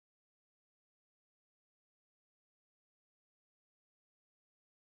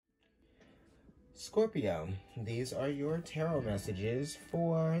Scorpio, these are your tarot messages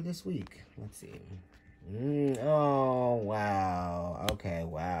for this week. Let's see. Oh, wow. Okay,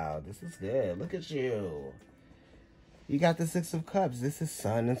 wow. This is good. Look at you. You got the Six of Cups. This is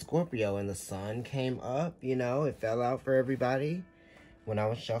Sun and Scorpio, and the Sun came up, you know, it fell out for everybody when I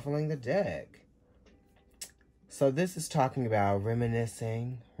was shuffling the deck. So this is talking about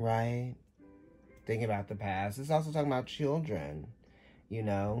reminiscing, right? Thinking about the past. It's also talking about children, you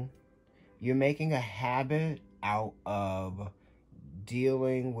know. You're making a habit out of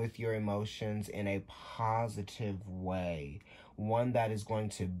dealing with your emotions in a positive way. One that is going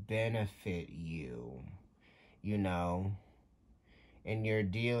to benefit you, you know. And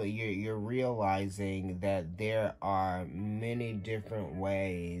you're realizing that there are many different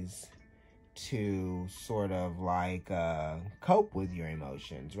ways to sort of like cope with your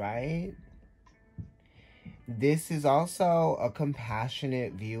emotions, right? This is also a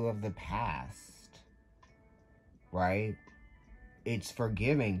compassionate view of the past, right? It's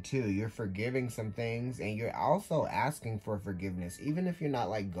forgiving too. You're forgiving some things, and you're also asking for forgiveness. Even if you're not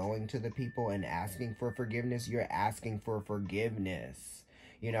like going to the people and asking for forgiveness, you're asking for forgiveness,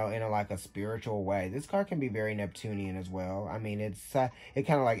 you know, in a spiritual way. This card can be very Neptunian as well. I mean, it kind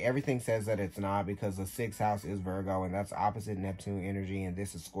of like everything says that it's not, because the 6th house is Virgo, and that's opposite Neptune energy, and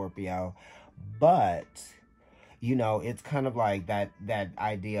this is Scorpio. But you know, it's kind of like that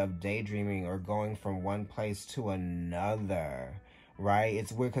idea of daydreaming or going from one place to another, right?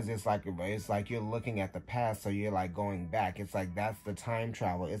 It's weird because it's like you're looking at the past, so you're like going back. It's like that's the time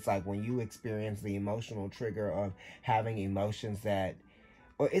travel. It's like when you experience the emotional trigger of having emotions that,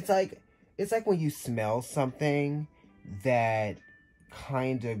 or it's like when you smell something that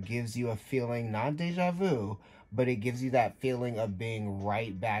kind of gives you a feeling, not deja vu, but it gives you that feeling of being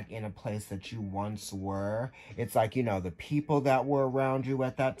right back in a place that you once were. It's like, you know, the people that were around you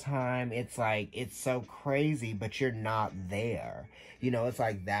at that time, it's like, it's so crazy, but you're not there. You know, it's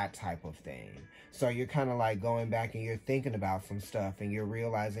like that type of thing. So you're kind of like going back and you're thinking about some stuff, and you're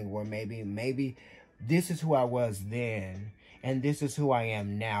realizing, well, maybe this is who I was then, and this is who I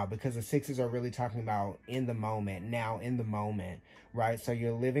am now, because the sixes are really talking about in the moment, now in the moment, right? So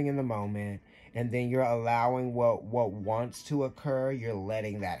you're living in the moment, and then you're allowing what wants to occur, you're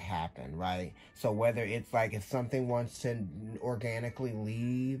letting that happen, right? So whether it's like if something wants to organically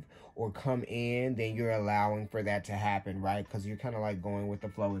leave or come in, then you're allowing for that to happen, right? Because you're kind of like going with the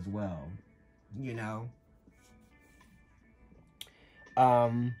flow as well, you know?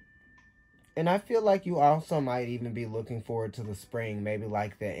 And I feel like you also might even be looking forward to the spring, maybe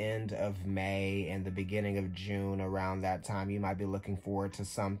like the end of May and the beginning of June. Around that time, you might be looking forward to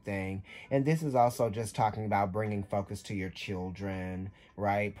something. And this is also just talking about bringing focus to your children,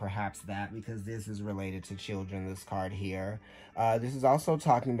 right? Perhaps that, because this is related to children, this card here. This is also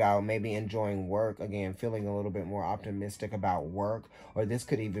talking about maybe enjoying work, again, feeling a little bit more optimistic about work. Or this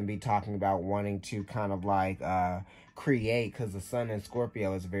could even be talking about wanting to kind of like create, because the Sun in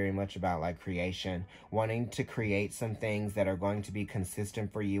Scorpio is very much about like creation, wanting to create some things that are going to be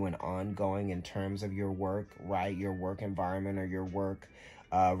consistent for you and ongoing in terms of your work, right? Your work environment or your work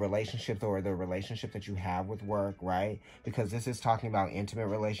relationships, or the relationship that you have with work, right? Because this is talking about intimate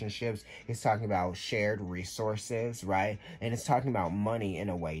relationships. It's talking about shared resources, right? And it's talking about money in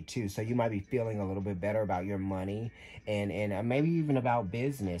a way too. So you might be feeling a little bit better about your money, and maybe even about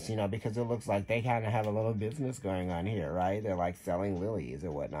business, you know, because it looks like they kind of have a little business going on here, right? They're like selling lilies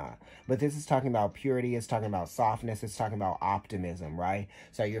or whatnot. But this is talking about purity. It's talking about softness. It's talking about optimism, right?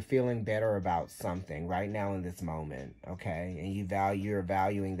 So you're feeling better about something right now in this moment, okay? And you're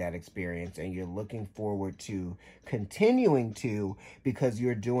valuing that experience, and you're looking forward to continuing to, because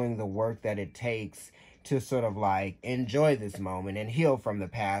you're doing the work that it takes to sort of like enjoy this moment and heal from the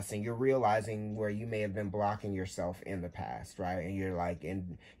past. And you're realizing where you may have been blocking yourself in the past, right? And you're like,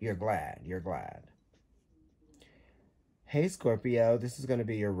 and you're glad. Hey Scorpio, this is going to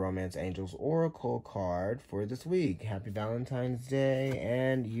be your Romance Angels Oracle card for this week. Happy Valentine's Day,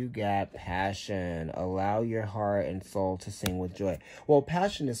 and you got passion. Allow your heart and soul to sing with joy. Well,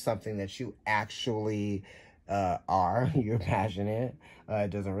 passion is something that you actually are. You're passionate. It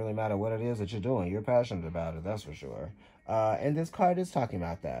doesn't really matter what it is that you're doing. You're passionate about it, that's for sure. And this card is talking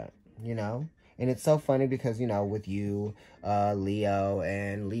about that, you know? And it's so funny because, you know, with you, Leo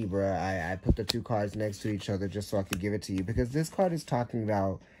and Libra, I put the two cards next to each other just so I could give it to you. Because this card is talking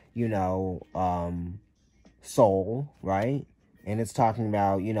about, you know, soul, right? And it's talking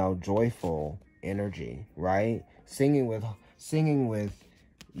about, you know, joyful energy, right? Singing with,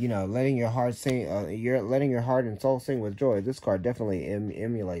 you know, letting your heart sing, you're letting your heart and soul sing with joy. This card definitely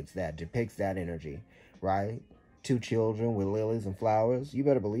emulates that, depicts that energy, right? Two children with lilies and flowers. You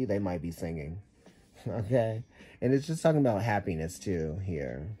better believe they might be singing. Okay? And it's just talking about happiness too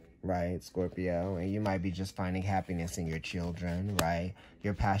here, right, Scorpio? And you might be just finding happiness in your children, right?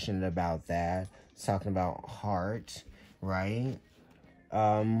 You're passionate about that. It's talking about heart, right?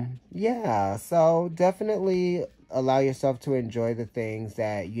 Yeah, so definitely allow yourself to enjoy the things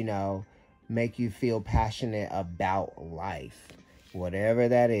that, make you feel passionate about life. Whatever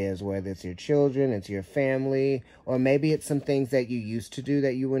that is, whether it's your children, it's your family, or maybe it's some things that you used to do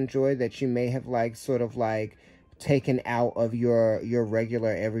that you enjoy that you may have like sort of like taken out of your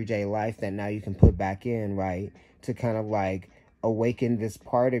regular everyday life that now you can put back in, right? To kind of like awaken this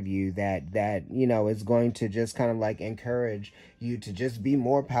part of you that is going to just kind of like encourage you to just be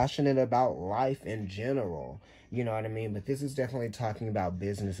more passionate about life in general. You know what I mean? But this is definitely talking about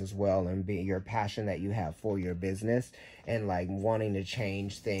business as well, and be your passion that you have for your business, and like wanting to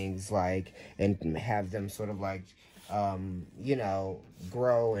change things, like, and have them sort of like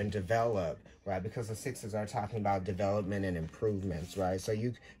grow and develop, right? Because the sixes are talking about development and improvements, right? So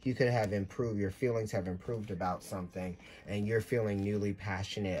you could have improved, your feelings have improved about something, and you're feeling newly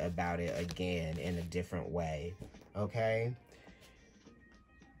passionate about it again in a different way. Okay?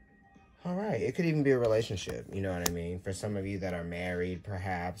 All right. It could even be a relationship, you know what I mean? For some of you that are married,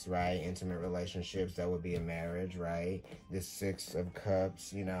 perhaps, right? Intimate relationships, that would be a marriage, right? This Six of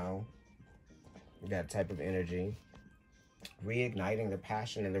Cups, that type of energy. Reigniting the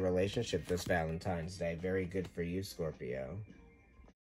passion in the relationship this Valentine's Day. Very good for you, Scorpio.